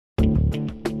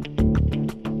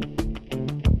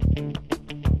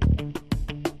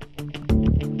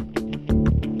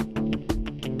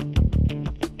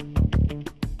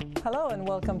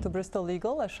Bristol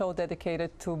Legal, a show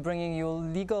dedicated to bringing you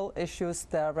legal issues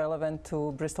that are relevant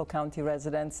to Bristol County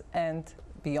residents and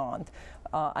beyond.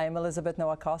 I am Elizabeth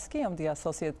Nowakowski. I'm the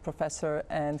Associate Professor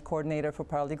and Coordinator for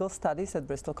Paralegal Studies at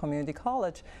Bristol Community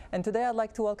College. And today I'd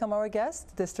like to welcome our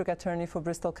guest, District Attorney for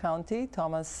Bristol County,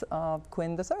 Thomas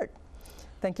Quinn III.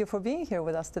 Thank you for being here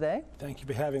with us today. Thank you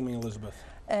for having me, Elizabeth.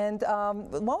 And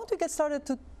why don't we get started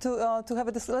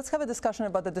let's have a discussion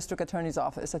about the District Attorney's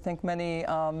Office. I think many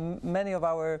of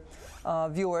our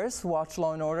viewers watch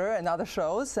Law & Order and other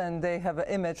shows, and they have an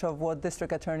image of what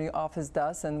District Attorney Office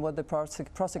does and what the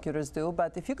prosecutors do.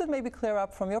 But if you could maybe clear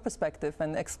up from your perspective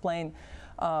and explain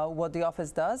what the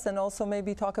office does, and also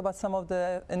maybe talk about some of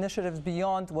the initiatives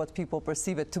beyond what people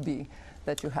perceive it to be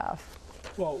that you have.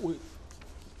 Well,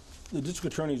 the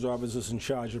District Attorney's Office is in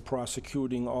charge of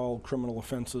prosecuting all criminal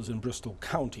offenses in Bristol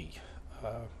County,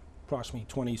 approximately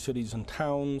 20 cities and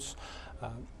towns.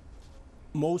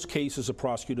 Most cases are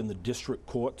prosecuted in the district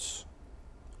courts.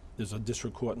 There's a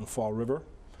district court in Fall River,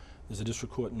 there's a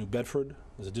district court in New Bedford,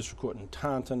 there's a district court in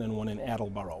Taunton, and one in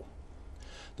Attleboro.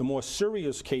 The more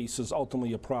serious cases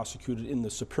ultimately are prosecuted in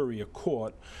the Superior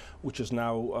Court, which is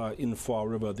now in Fall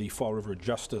River, the Fall River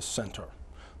Justice Center.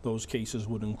 Those cases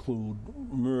would include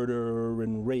murder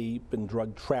and rape and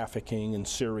drug trafficking and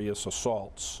serious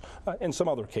assaults and some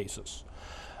other cases.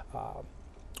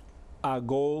 Our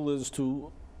goal is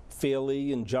to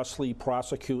fairly and justly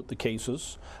prosecute the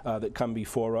cases that come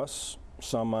before us.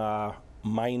 Some are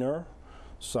minor,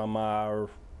 some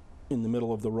are in the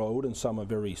middle of the road, and some are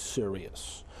very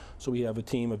serious. So we have a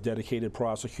team of dedicated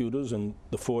prosecutors in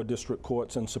the 4 district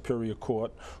courts and Superior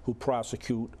Court who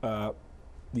prosecute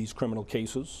these criminal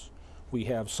cases. We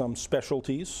have some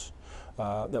specialties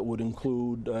that would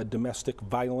include domestic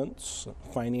violence,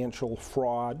 financial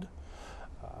fraud,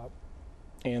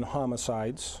 and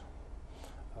homicides,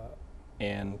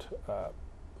 and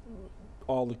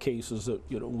all the cases that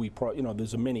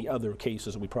there's many other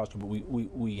cases that we prosecute, but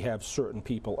we have certain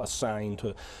people assigned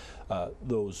to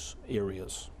those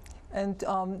areas. And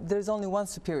there's only one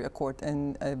Superior Court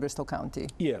in Bristol County.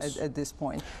 Yes. At this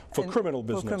point. For criminal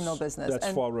business. For criminal business.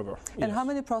 That's Fall River. And yes. how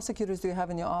many prosecutors do you have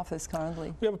in your office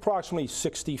currently? We have approximately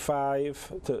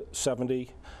 65 to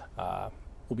 70.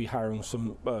 We'll be hiring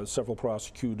several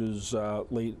prosecutors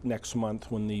late next month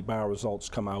when the bar results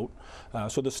come out.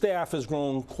 So the staff has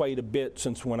grown quite a bit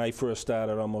since when I first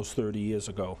started almost 30 years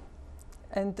ago.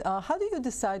 And how do you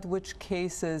decide which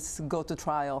cases go to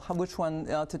trial, which one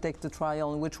to take to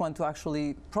trial, and which one to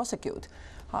actually prosecute?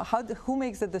 Who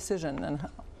makes the decision? And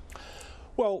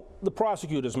well, the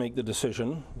prosecutors make the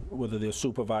decision, whether they're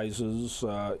supervisors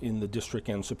in the district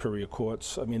and superior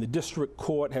courts. I mean, the district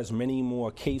court has many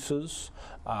more cases.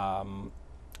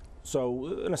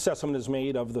 So an assessment is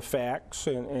made of the facts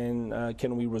and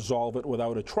can we resolve it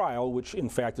without a trial, which in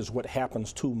fact is what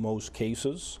happens to most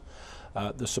cases.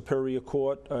 The Superior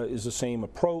Court is the same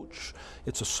approach.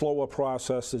 It's a slower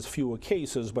process, there's fewer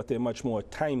cases, but they're much more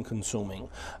time-consuming,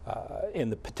 and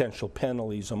the potential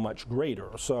penalties are much greater.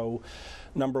 So,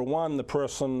 number one, the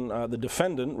person, the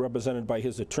defendant, represented by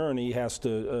his attorney, has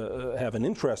to have an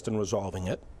interest in resolving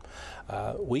it.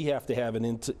 We have to have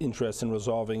an interest in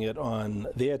resolving it on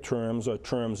their terms or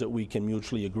terms that we can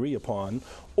mutually agree upon,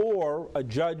 or a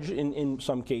judge in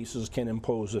some cases can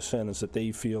impose a sentence that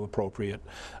they feel appropriate,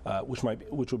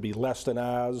 which would be less than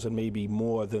ours and maybe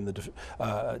more than the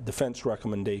defense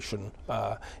recommendation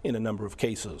in a number of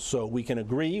cases. So we can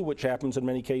agree, which happens in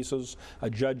many cases. A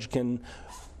judge can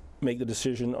make the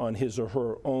decision on his or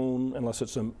her own unless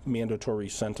it's a mandatory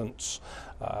sentence.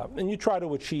 And you try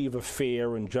to achieve a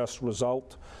fair and just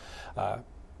result.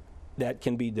 That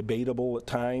can be debatable at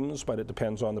times, but it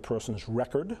depends on the person's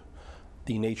record,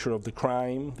 the nature of the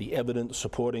crime, the evidence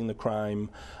supporting the crime,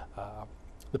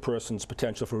 the person's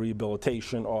potential for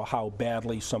rehabilitation, or how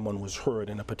badly someone was hurt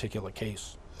in a particular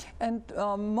case. And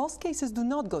most cases do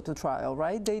not go to trial,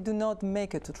 right? They do not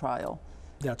make it to trial.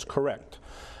 That's correct.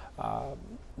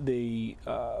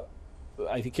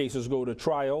 I think cases go to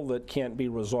trial that can't be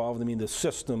resolved. I mean, the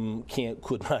system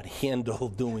could not handle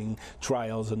doing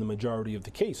trials in the majority of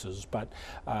the cases. But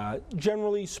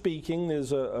generally speaking,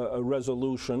 there's a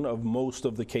resolution of most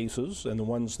of the cases, and the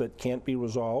ones that can't be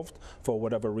resolved for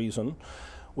whatever reason,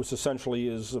 which essentially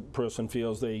is a person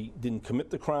feels they didn't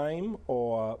commit the crime,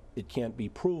 or it can't be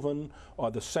proven, or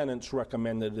the sentence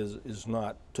recommended is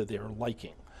not to their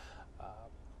liking.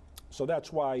 So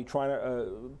that's why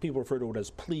people refer to it as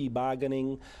plea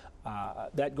bargaining.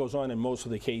 That goes on in most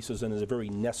of the cases and is a very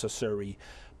necessary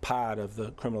part of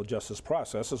the criminal justice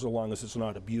process, as long as it's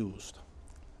not abused.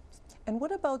 And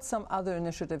what about some other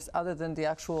initiatives other than the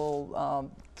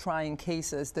actual trying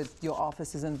cases that your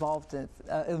office is involved in?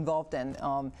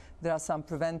 There are some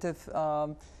preventive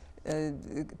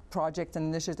projects and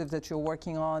initiatives that you're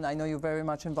working on. I know you're very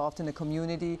much involved in the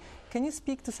community. Can you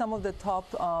speak to some of the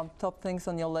top things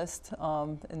on your list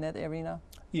in that arena?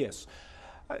 Yes.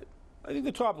 I think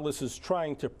the top list is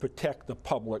trying to protect the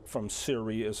public from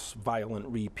serious, violent,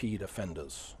 repeat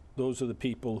offenders. Those are the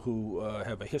people who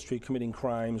have a history of committing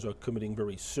crimes or committing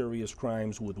very serious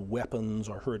crimes with weapons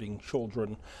or hurting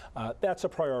children. That's a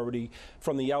priority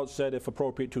from the outset, if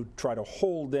appropriate, to try to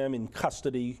hold them in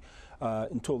custody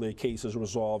until their case is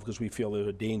resolved, because we feel they're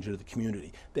a danger to the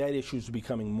community. That issue is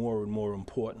becoming more and more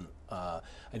important. I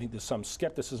think there's some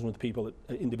skepticism with people that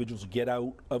individuals get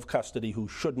out of custody who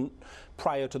shouldn't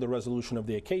prior to the resolution of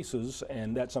their cases,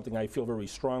 and that's something I feel very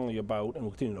strongly about and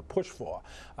will continue to push for.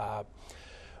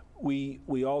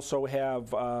 We also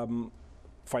have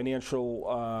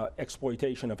financial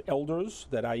exploitation of elders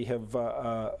that I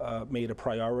have made a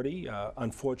priority.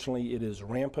 Unfortunately, it is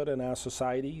rampant in our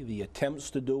society. The attempts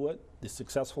to do it, the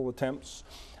successful attempts.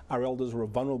 Our elders are a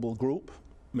vulnerable group.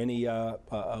 Many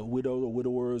widows or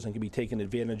widowers and can be taken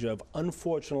advantage of,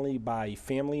 unfortunately, by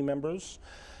family members,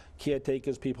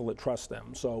 caretakers, people that trust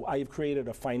them. So I have created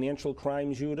a financial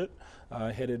crimes unit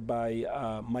headed by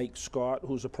Mike Scott,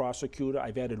 who's a prosecutor.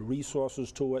 I've added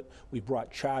resources to it. We've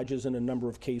brought charges in a number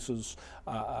of cases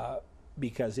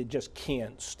because it just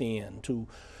can't stand to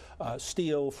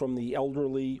steal from the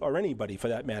elderly, or anybody for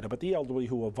that matter, but the elderly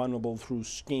who are vulnerable through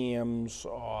scams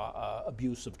or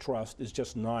abuse of trust is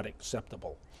just not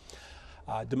acceptable.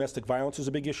 Domestic violence is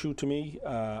a big issue to me.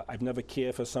 I've never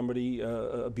cared for somebody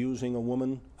abusing a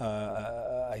woman.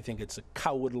 I think it's a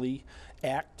cowardly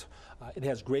act. It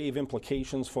has grave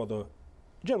implications for the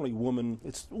generally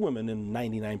it's women in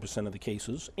 99% of the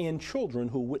cases, and children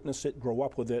who witness it, grow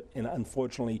up with it, and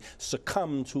unfortunately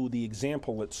succumb to the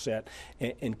example it's set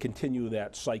and continue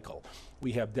that cycle.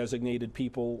 We have designated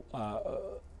people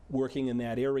working in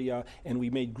that area, and we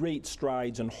made great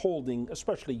strides in holding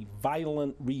especially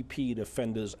violent repeat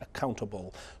offenders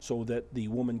accountable so that the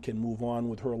woman can move on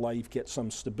with her life, get some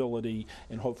stability,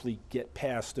 and hopefully get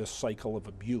past this cycle of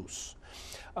abuse.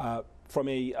 From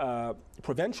a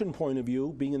prevention point of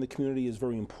view, being in the community is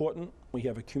very important. We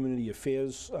have a community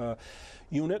affairs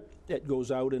unit that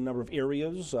goes out in a number of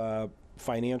areas.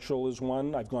 Financial is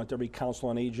one. I've gone to every council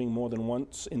on aging more than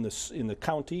once in the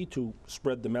county to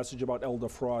spread the message about elder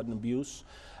fraud and abuse.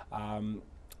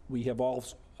 We have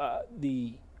also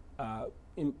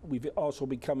we've also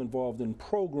become involved in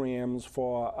programs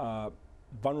for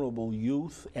vulnerable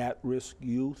youth, at-risk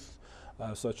youth,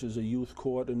 such as a youth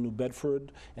court in New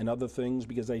Bedford and other things,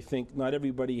 because I think not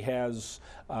everybody has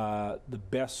the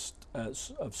best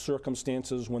of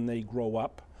circumstances when they grow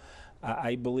up.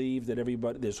 I believe that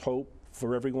there's hope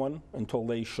for everyone until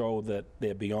they show that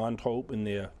they're beyond hope in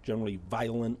their generally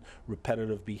violent,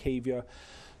 repetitive behavior.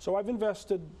 So I've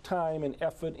invested time and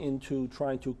effort into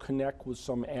trying to connect with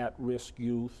some at-risk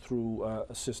youth through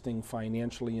assisting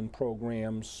financially in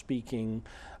programs, speaking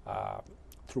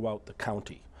throughout the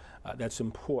county. That's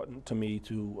important to me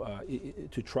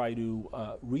to try to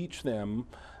reach them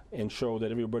and show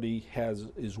that everybody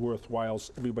is worthwhile,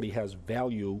 everybody has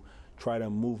value. Try to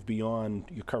move beyond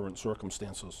your current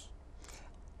circumstances.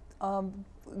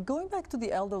 Going back to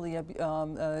the elderly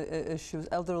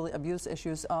abuse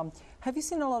issues, have you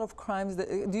seen a lot of crimes?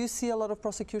 Do you see a lot of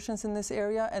prosecutions in this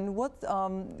area? And what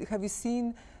have you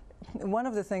seen? One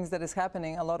of the things that is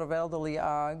happening, a lot of elderly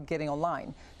are getting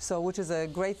online, so which is a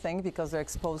great thing because they're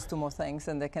exposed to more things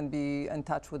and they can be in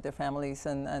touch with their families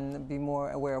and be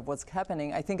more aware of what's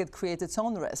happening. I think it creates its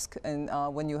own risk, and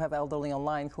when you have elderly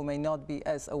online who may not be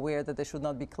as aware that they should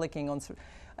not be clicking on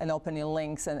and opening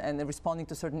links and responding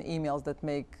to certain emails that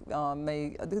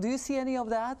do you see any of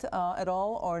that at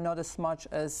all, or not as much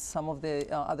as some of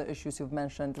the other issues you've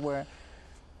mentioned where?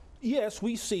 Yes,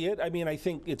 we see it. I mean, I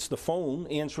think it's the phone,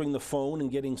 answering the phone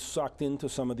and getting sucked into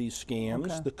some of these scams.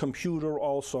 Okay. The computer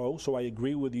also, so I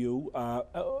agree with you.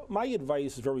 My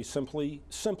advice is very simply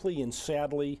and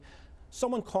sadly,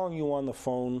 someone calling you on the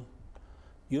phone,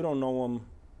 you don't know them,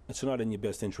 it's not in your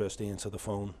best interest to answer the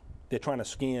phone. They're trying to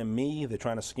scam me, they're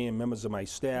trying to scam members of my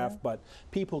staff, but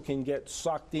people can get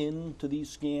sucked into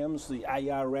these scams, the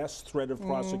IRS threat of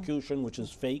prosecution, which is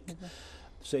fake.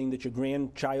 Saying that your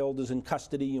grandchild is in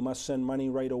custody, you must send money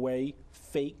right away,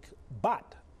 fake,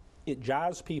 but it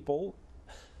jars people.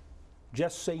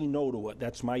 Just say no to it.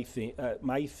 That's my theme.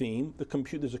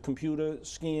 There's a computer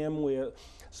scam where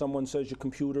someone says your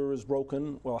computer is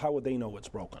broken. Well, how would they know it's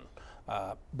broken?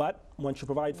 But once you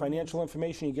provide financial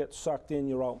information, you get sucked in,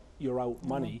 you're out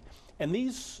money. And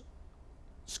these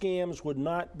scams would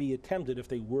not be attempted if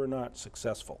they were not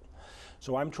successful.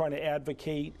 So I'm trying to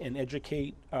advocate and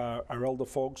educate our elder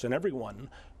folks and everyone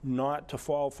not to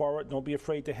fall for it. Don't be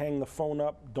afraid to hang the phone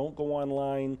up. Don't go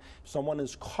online. If someone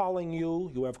is calling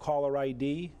you, you have caller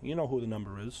ID, you know who the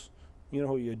number is. You know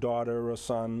who your daughter or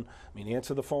son. I mean,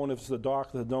 answer the phone if it's the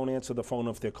doctor. Don't answer the phone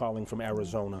if they're calling from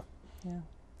Arizona. Yeah,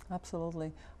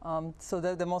 absolutely. So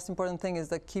the most important thing is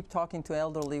that keep talking to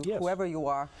elderly, yes, whoever you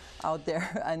are out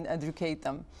there, and educate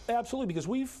them. Absolutely, because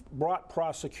we've brought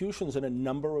prosecutions in a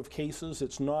number of cases.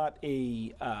 It's not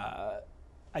a,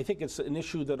 I think it's an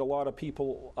issue that a lot of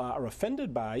people are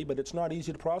offended by, but it's not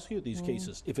easy to prosecute these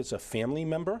cases. If it's a family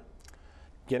member,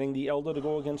 getting the elder to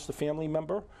go against the family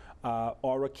member,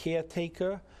 or a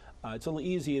caretaker, it's a little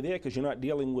easier there because you're not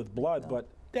dealing with blood, but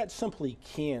that simply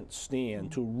can't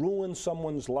stand to ruin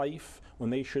someone's life when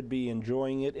they should be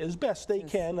enjoying it as best they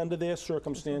can under their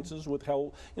circumstances with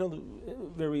health, you know, the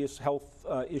various health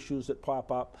issues that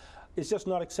pop up. It's just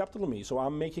not acceptable to me. So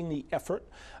I'm making the effort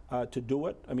to do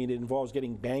it. I mean, it involves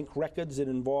getting bank records. It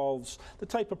involves the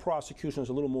type of prosecution is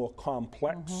a little more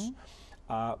complex.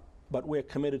 But we're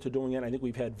committed to doing it. I think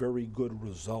we've had very good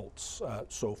results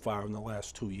so far in the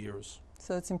last 2 years.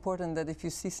 So it's important that if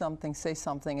you see something, say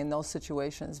something in those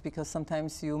situations, because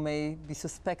sometimes you may be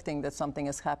suspecting that something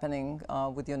is happening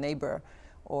with your neighbor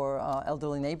or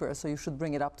elderly neighbor, so you should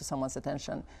bring it up to someone's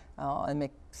attention and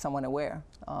make someone aware.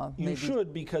 You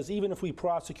should, because even if we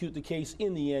prosecute the case,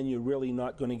 in the end, you're really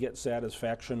not going to get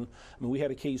satisfaction. I mean, we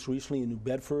had a case recently in New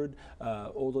Bedford.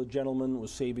 Older gentleman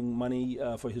was saving money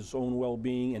for his own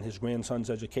well-being and his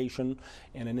grandson's education,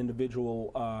 and an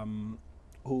individual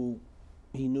who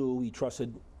he knew, he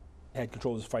trusted, had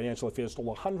control of his financial affairs,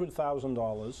 stole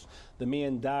 $100,000. The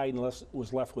man died and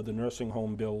was left with a nursing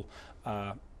home bill.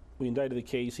 We indicted the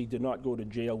case. He did not go to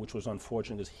jail, which was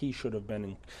unfortunate, because he should have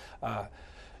been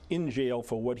in jail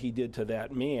for what he did to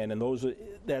that man. And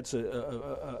that's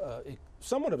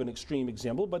somewhat of an extreme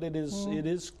example, but it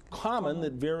is common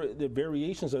that the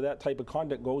variations of that type of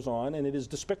conduct goes on, and it is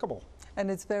despicable. And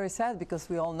it's very sad because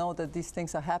we all know that these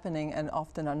things are happening and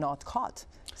often are not caught.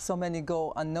 So many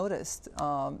go unnoticed,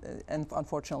 and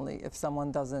unfortunately, if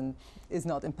someone is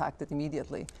not impacted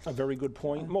immediately. A very good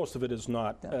point. Most of it is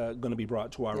not going to be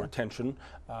brought to our attention,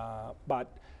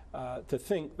 but to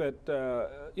think that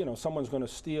you know, someone's going to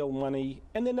steal money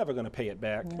and they're never going to pay it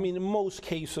back. I mean, in most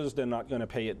cases, they're not going to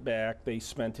pay it back. They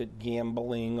spent it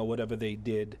gambling or whatever they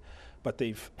did, but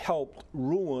they've helped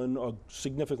ruin or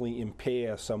significantly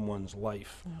impair someone's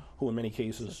life, who in many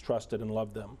cases trusted and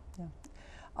loved them.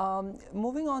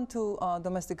 Moving on to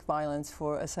domestic violence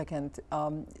for a second.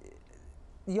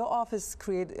 Your office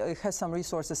has some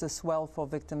resources as well for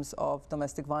victims of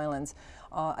domestic violence.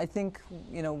 I think,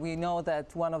 you know, we know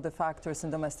that one of the factors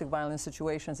in domestic violence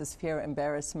situations is fear,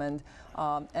 embarrassment,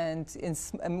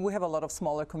 and we have a lot of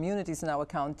smaller communities in our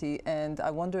county, and I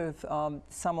wonder if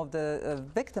some of the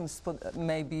victims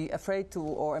may be afraid to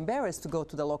or embarrassed to go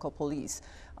to the local police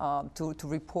to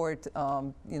report,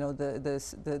 you know,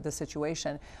 the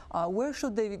situation. Where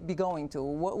should they be going to?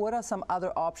 What are some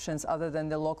other options other than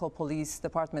the local police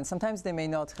department? Sometimes they may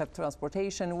not have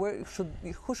transportation.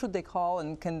 Who should they call,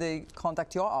 and can they contact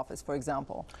your office, for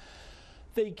example?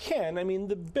 They can. I mean,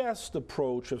 the best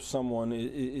approach if someone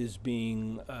is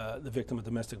being the victim of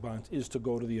domestic violence is to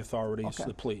go to the authorities,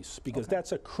 the police, because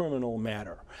that's a criminal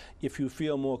matter. If you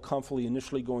feel more comfortably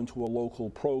initially going to a local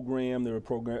program, there are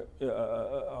programs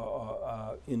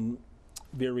in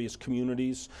various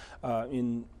communities.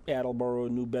 In Attleboro,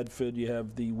 New Bedford, you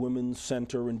have the Women's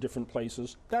Center in different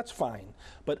places. That's fine.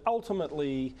 But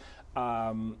ultimately,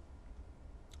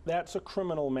 that's a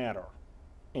criminal matter.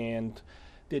 And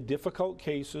they're difficult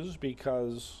cases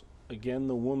because, again,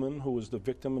 the woman who is the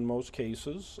victim in most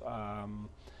cases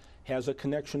has a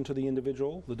connection to the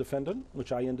individual, the defendant,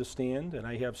 which I understand, and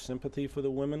I have sympathy for the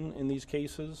women in these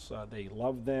cases. They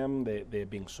love them, they're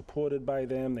being supported by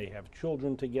them, they have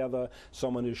children together,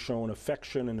 someone has shown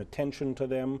affection and attention to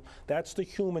them. That's the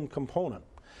human component.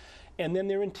 And then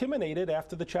they're intimidated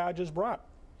after the charge is brought,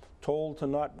 told to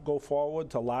not go forward,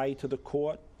 to lie to the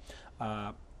court.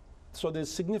 So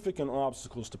there's significant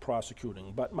obstacles to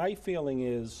prosecuting. But my feeling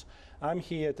is I'm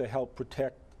here to help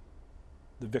protect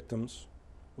the victims,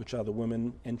 which are the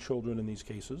women and children in these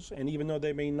cases. And even though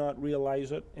they may not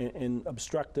realize it and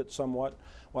obstruct it somewhat,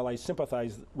 while I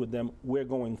sympathize with them, we're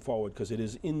going forward because it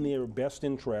is in their best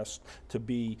interest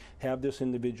to have this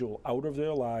individual out of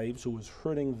their lives who is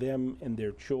hurting them and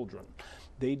their children.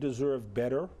 They deserve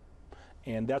better.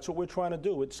 And that's what we're trying to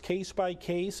do. It's case by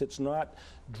case. It's not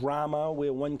drama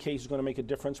where one case is going to make a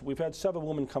difference. We've had several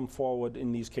women come forward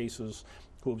in these cases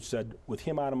who have said, with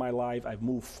him out of my life, I've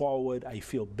moved forward, I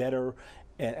feel better,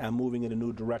 and I'm moving in a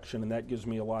new direction, and that gives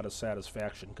me a lot of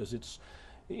satisfaction, because it's,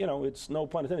 you know, it's no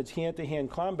pun intended, it's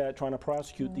hand-to-hand combat trying to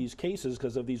prosecute these cases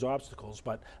because of these obstacles,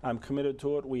 but I'm committed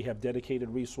to it. We have dedicated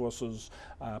resources.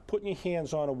 Putting your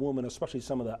hands on a woman, especially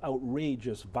some of the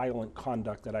outrageous, violent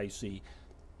conduct that I see,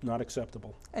 not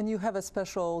acceptable. And you have a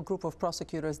special group of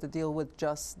prosecutors that deal with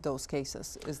just those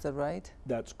cases, is that right?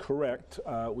 That's correct.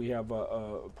 We have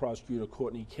prosecutor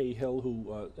Courtney Cahill,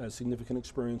 who has significant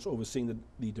experience overseeing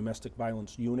the domestic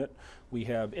violence unit. We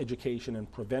have education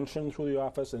and prevention through the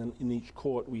office, and in each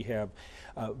court we have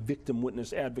victim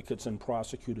witness advocates and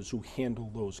prosecutors who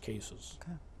handle those cases.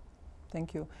 Okay.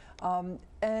 Thank you.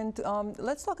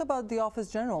 Let's talk about the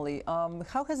office generally.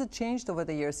 How has it changed over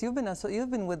the years? You've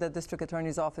been with the district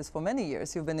attorney's office for many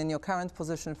years. You've been in your current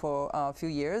position for a few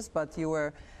years, but you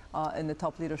were in the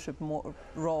top leadership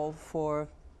role for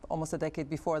almost a decade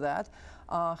before that.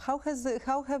 How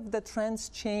have the trends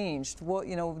changed? What,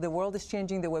 you know, the world is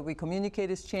changing, the way we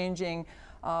communicate is changing.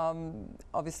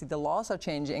 Obviously, the laws are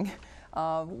changing.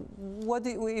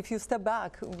 If you step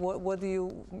back, what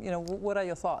are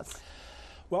your thoughts?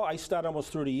 Well, I started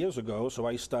almost 30 years ago, so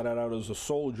I started out as a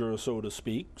soldier, so to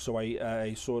speak. So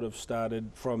I sort of started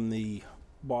from the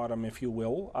bottom, if you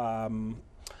will.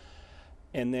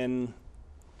 And then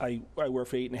I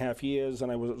worked for 8.5 years,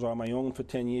 and I was on my own for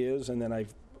 10 years, and then I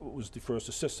was the first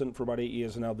assistant for about 8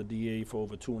 years, and now the DA for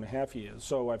over 2.5 years.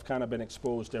 So I've kind of been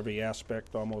exposed to every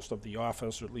aspect almost of the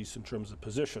office, or at least in terms of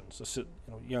positions.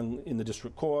 Young in the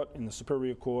district court, in the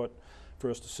superior court,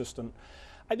 first assistant.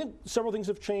 I think several things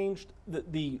have changed.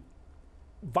 The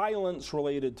violence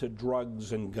related to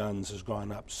drugs and guns has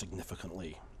gone up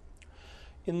significantly.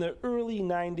 In the early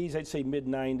 90s, I'd say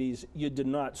mid-90s, you did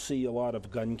not see a lot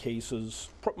of gun cases,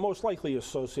 most likely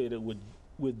associated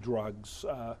with drugs.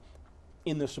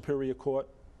 In the superior court,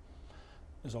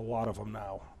 there's a lot of them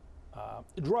now.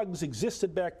 Drugs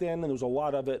existed back then, and there was a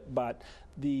lot of it, but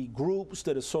the groups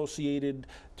that associated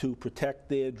to protect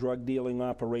their drug dealing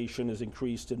operation has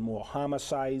increased in more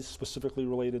homicides specifically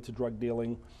related to drug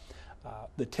dealing.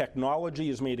 The technology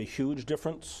has made a huge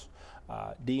difference.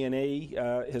 DNA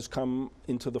has come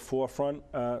into the forefront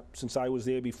since I was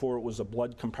there. Before, it was a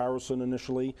blood comparison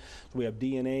initially. So we have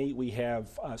DNA, we have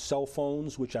cell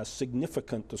phones, which are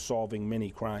significant to solving many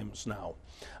crimes now.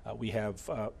 We have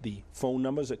the phone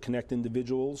numbers that connect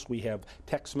individuals. We have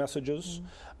text messages.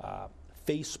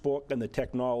 Facebook and the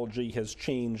technology has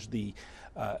changed the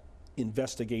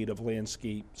investigative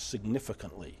landscape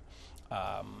significantly.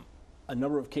 A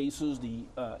number of cases, the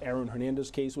Aaron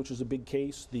Hernandez case, which is a big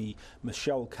case, the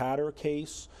Michelle Carter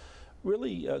case,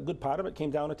 really a good part of it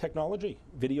came down to technology,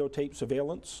 videotape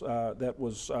surveillance that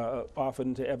was offered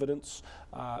into evidence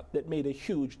that made a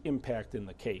huge impact in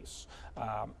the case.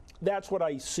 That's what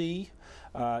I see.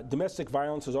 Domestic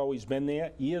violence has always been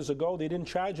there. Years ago, they didn't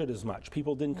charge it as much.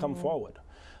 People didn't come forward.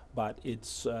 But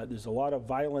it's there's a lot of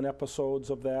violent episodes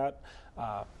of that.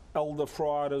 Elder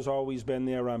fraud has always been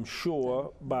there, I'm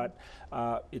sure, but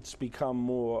it's become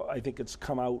more, I think it's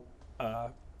come out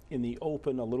in the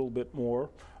open a little bit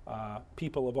more.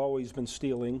 People have always been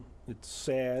stealing. It's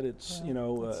sad. It's, you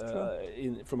know,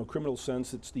 from a criminal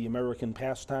sense, it's the American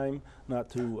pastime, not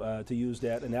to use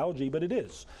that analogy, but it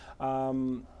is.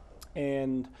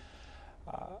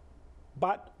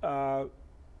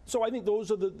 So I think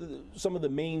those are some of the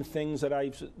main things that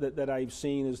I've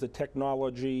seen is the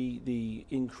technology, the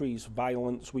increased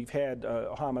violence. We've had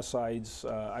homicides,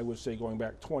 I would say, going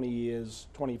back 20 years,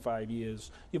 25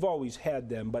 years. You've always had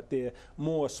them, but they're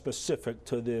more specific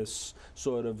to this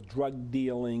sort of drug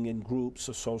dealing and groups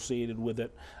associated with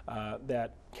it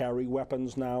that carry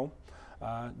weapons now,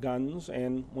 guns.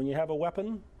 And when you have a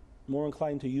weapon, more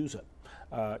inclined to use it.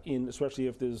 Especially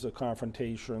if there's a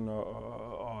confrontation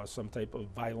or some type of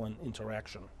violent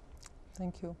interaction.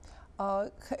 Thank you.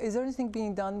 Is there anything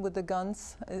being done with the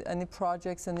guns? Any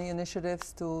projects, any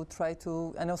initiatives to try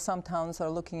to? I know some towns are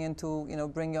looking into, you know,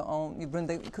 bring your own. You bring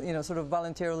the, you know, sort of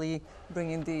voluntarily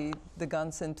bringing the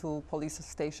guns into police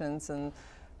stations. And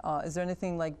is there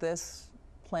anything like this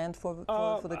planned for the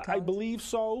towns? I believe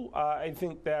so. I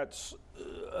think that's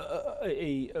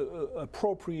a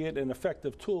appropriate and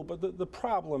effective tool, but the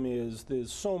problem is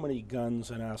there's so many guns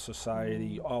in our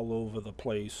society all over the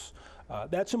place.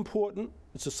 That's important.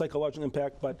 It's a psychological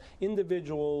impact, but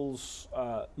individuals,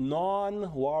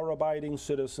 non-law-abiding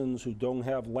citizens who don't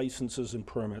have licenses and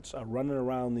permits are running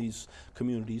around these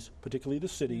communities, particularly the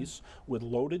cities, with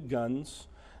loaded guns.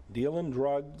 dealing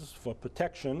drugs for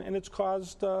protection, and it's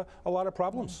caused a lot of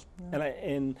problems.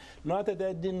 And not that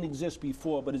that didn't exist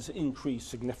before, but it's increased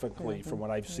significantly from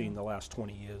what I've seen the last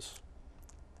 20 years.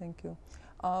 Thank you.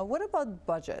 What about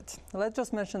budget? Let's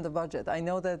just mention the budget. I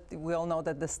know that we all know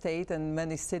that the state and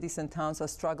many cities and towns are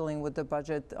struggling with the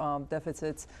budget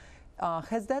deficits.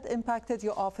 Has that impacted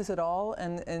your office at all?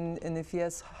 And if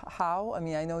yes, how? I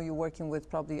mean, I know you're working with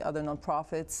probably other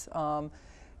nonprofits.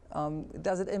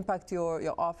 Does it impact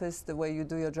your office, the way you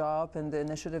do your job and the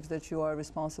initiatives that you are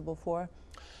responsible for?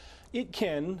 It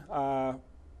can.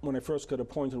 When I first got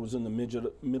appointed, it was in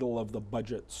the middle of the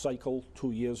budget cycle 2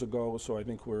 years ago, so I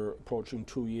think we're approaching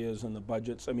 2 years in the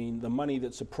budgets. I mean, the money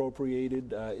that's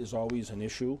appropriated is always an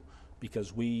issue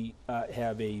because we are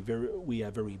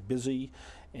very busy,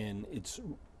 and it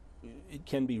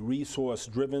can be resource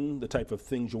driven, the type of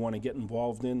things you want to get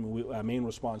involved in. Our main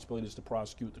responsibility is to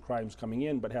prosecute the crimes coming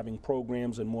in, but having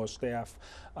programs and more staff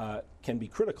can be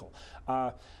critical.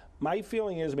 My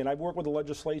feeling is, I mean, I've worked with the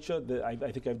legislature. I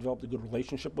think I've developed a good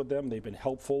relationship with them. They've been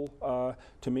helpful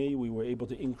to me. We were able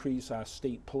to increase our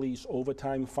state police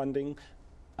overtime funding.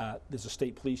 There's a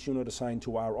state police unit assigned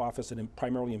to our office that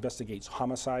primarily investigates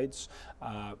homicides,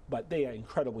 but they are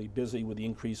incredibly busy with the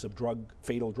increase of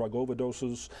fatal drug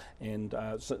overdoses and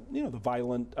the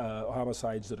violent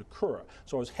homicides that occur.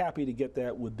 So I was happy to get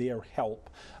that with their help.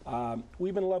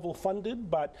 We've been level funded,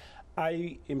 but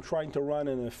I am trying to run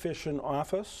an efficient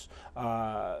office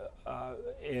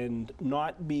and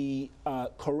not be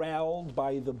corralled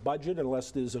by the budget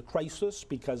unless there's a crisis,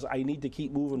 because I need to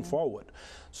keep moving forward.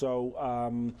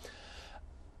 So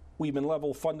we've been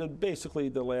level funded basically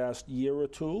the last year or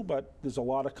two, but there's a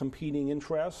lot of competing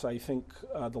interests. I think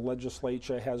the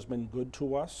legislature has been good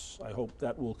to us. I hope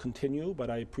that will continue, but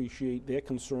I appreciate their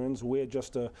concerns. We're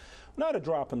just not a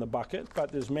drop in the bucket,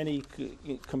 but there's many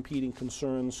competing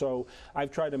concerns. So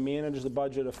I've tried to manage the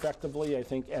budget effectively. I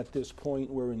think at this point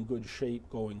we're in good shape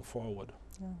going forward.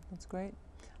 Yeah, that's great.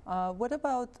 What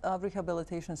about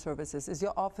rehabilitation services? Is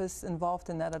your office involved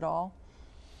in that at all?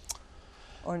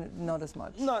 Or not as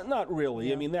much? Not really.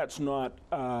 Yeah. I mean, that's not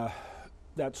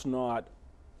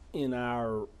in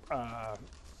our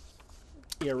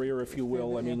area, if you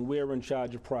will. I mean, we're in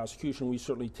charge of prosecution. We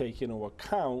certainly take into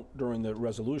account during the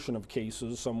resolution of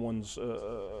cases someone's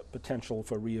potential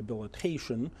for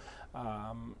rehabilitation.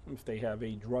 If they have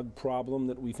a drug problem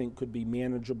that we think could be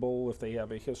manageable, if they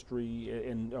have a history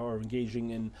or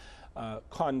engaging in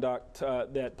conduct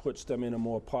that puts them in a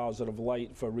more positive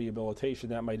light for rehabilitation,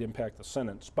 that might impact the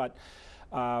sentence. But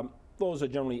those are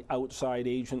generally outside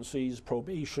agencies.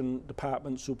 Probation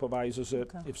department supervises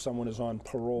it. Okay. If someone is on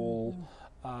parole,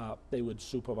 they would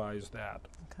supervise that.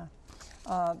 Okay.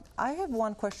 I have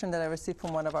one question that I received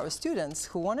from one of our students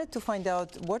who wanted to find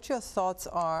out what your thoughts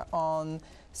are on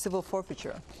civil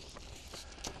forfeiture,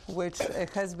 which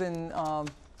has been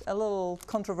a little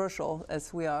controversial,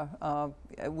 as we are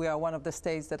one of the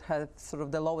states that have sort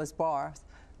of the lowest bars.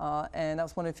 And I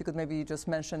was wondering if you could maybe just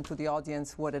mention to the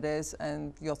audience what it is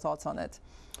and your thoughts on it.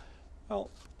 Well,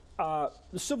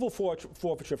 the civil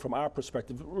forfeiture, from our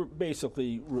perspective,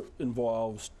 basically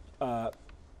involves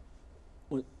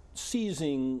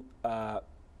seizing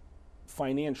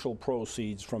financial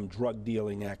proceeds from drug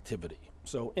dealing activity.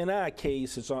 So in our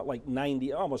case, it's not like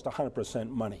almost 100%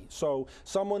 money. So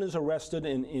someone is arrested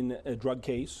in a drug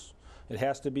case. It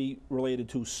has to be related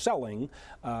to selling.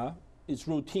 It's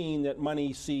routine that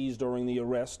money seized during the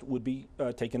arrest would be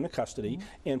taken into custody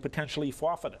and potentially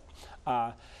forfeited.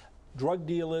 Drug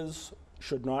dealers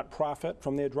should not profit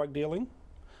from their drug dealing.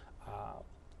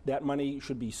 That money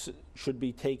should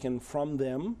be taken from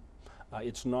them.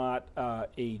 It's not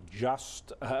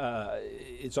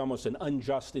it's almost an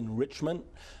unjust enrichment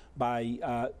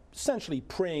by essentially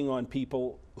preying on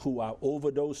people who are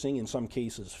overdosing, in some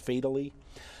cases fatally.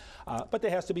 But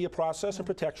there has to be a process of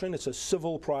protection. It's a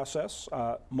civil process.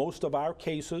 Most of our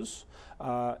cases,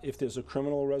 if there's a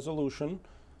criminal resolution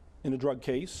in a drug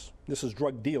case, this is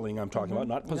drug dealing I'm talking about,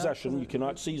 not possession. You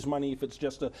cannot seize money if it's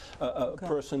just a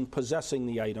person possessing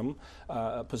the item,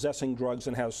 possessing drugs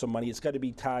and has some money. It's got to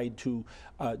be tied to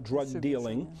drug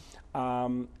dealing.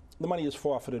 The money is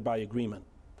forfeited by agreement.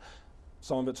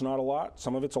 Some of it's not a lot,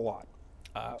 some of it's a lot.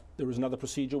 There is another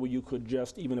procedure where you could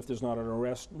just, even if there's not an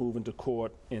arrest, move into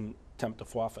court and attempt to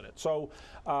forfeit it. So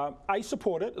I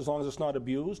support it as long as it's not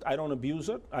abused. I don't abuse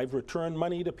it. I've returned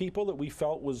money to people that we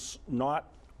felt was not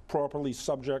properly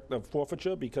subject of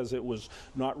forfeiture because it was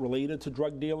not related to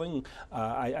drug dealing.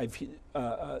 I've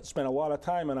spent a lot of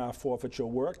time in our forfeiture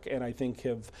work, and I think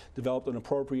have developed an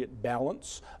appropriate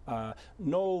balance.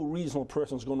 No reasonable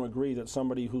person is going to agree that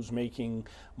somebody who's making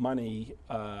money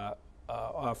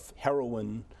off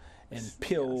heroin and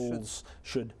pills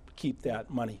should keep that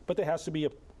money. But there has to be a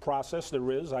process.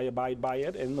 There is. I abide by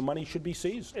it, and the money should be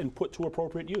seized and put to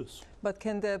appropriate use. But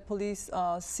can the police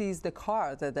seize the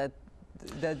car that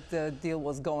the deal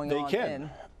was going on in? They can.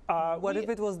 What if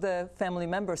it was the family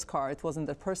member's car? It wasn't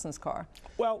the person's car.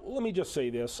 Well, let me just say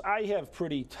this. I have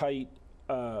pretty tight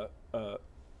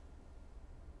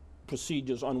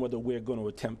procedures on whether we're going to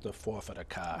attempt to forfeit a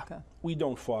car. Okay. We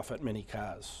don't forfeit many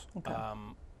cars. Okay.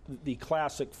 The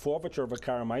classic forfeiture of a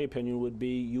car, in my opinion, would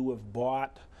be you have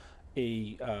bought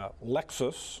a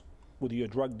Lexus with your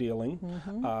drug dealing,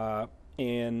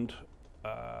 and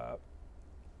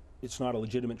it's not a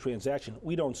legitimate transaction.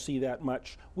 We don't see that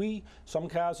much. Some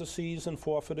cars are seized and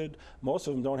forfeited. Most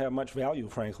of them don't have much value,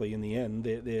 frankly, in the end.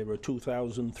 They're a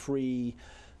 2003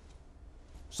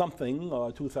 something,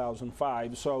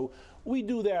 2005. So we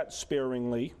do that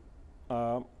sparingly,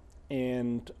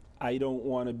 and I don't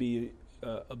want to be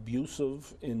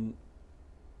abusive in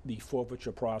the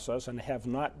forfeiture process, and have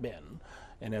not been.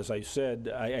 And as I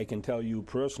said, I can tell you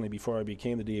personally, before I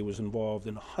became the DA, I was involved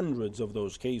in hundreds of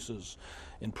those cases,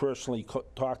 and personally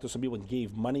talked to some people and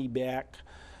gave money back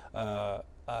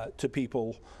to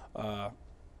people.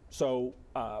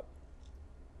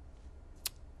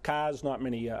 Cars, not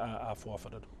many are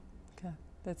forfeited. Okay,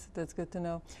 that's good to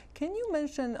know. Can you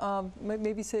mention,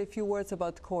 maybe say a few words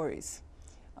about Corey's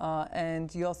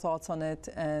and your thoughts on it,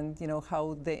 and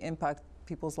how they impact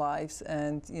people's lives,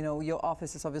 and your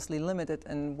office is obviously limited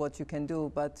in what you can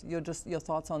do, but your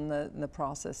thoughts on the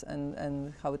process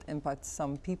and how it impacts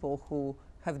some people who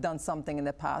have done something in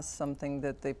the past, something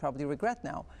that they probably regret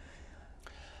now.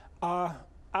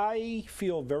 I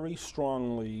feel very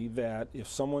strongly that if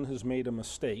someone has made a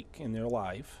mistake in their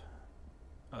life,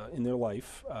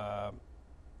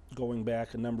 going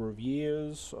back a number of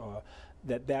years,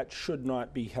 that should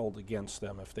not be held against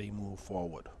them if they move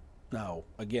forward. Now,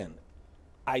 again,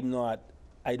 I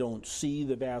don't see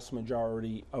the vast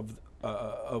majority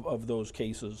of those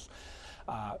cases.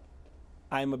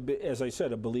 I'm, as I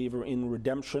said, a believer in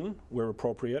redemption where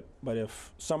appropriate, but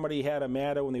if somebody had a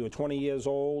matter when they were 20 years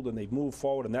old and they've moved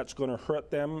forward and that's going to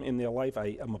hurt them in their life,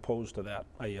 I am opposed to that.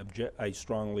 I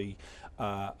strongly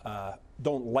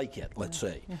don't like it, let's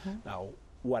say. Now,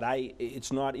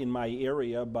 it's not in my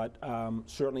area, but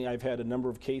certainly I've had a number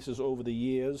of cases over the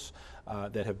years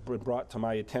that have been brought to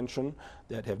my attention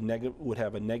that would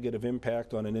have a negative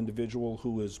impact on an individual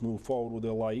who has moved forward with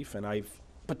their life, and I've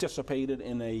participated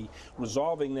in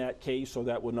resolving that case, so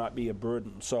that would not be a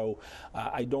burden. So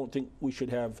I don't think we should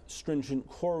have stringent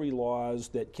Corey laws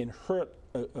that can hurt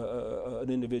an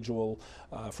individual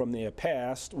from their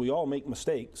past. We all make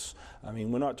mistakes. I mean,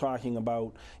 we're not talking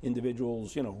about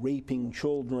individuals, raping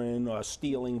children or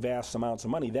stealing vast amounts of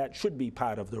money. That should be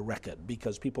part of the record,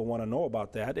 because people want to know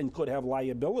about that and could have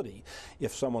liability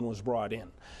if someone was brought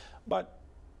in. But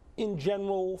in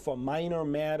general, for minor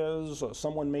matters or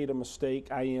someone made a mistake,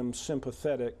 I am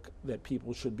sympathetic that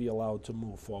people should be allowed to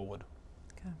move forward.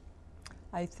 Okay.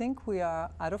 I think we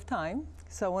are out of time,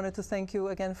 so I wanted to thank you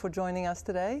again for joining us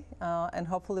today, and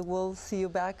hopefully we'll see you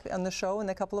back on the show in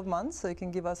a couple of months so you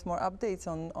can give us more updates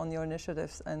on your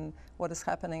initiatives and what is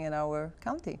happening in our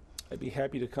county. I'd be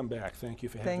happy to come back. Thank you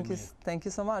for having me. Thank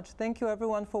you so much. Thank you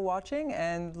everyone for watching,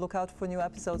 and look out for new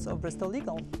episodes of Bristol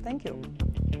Legal. Thank you.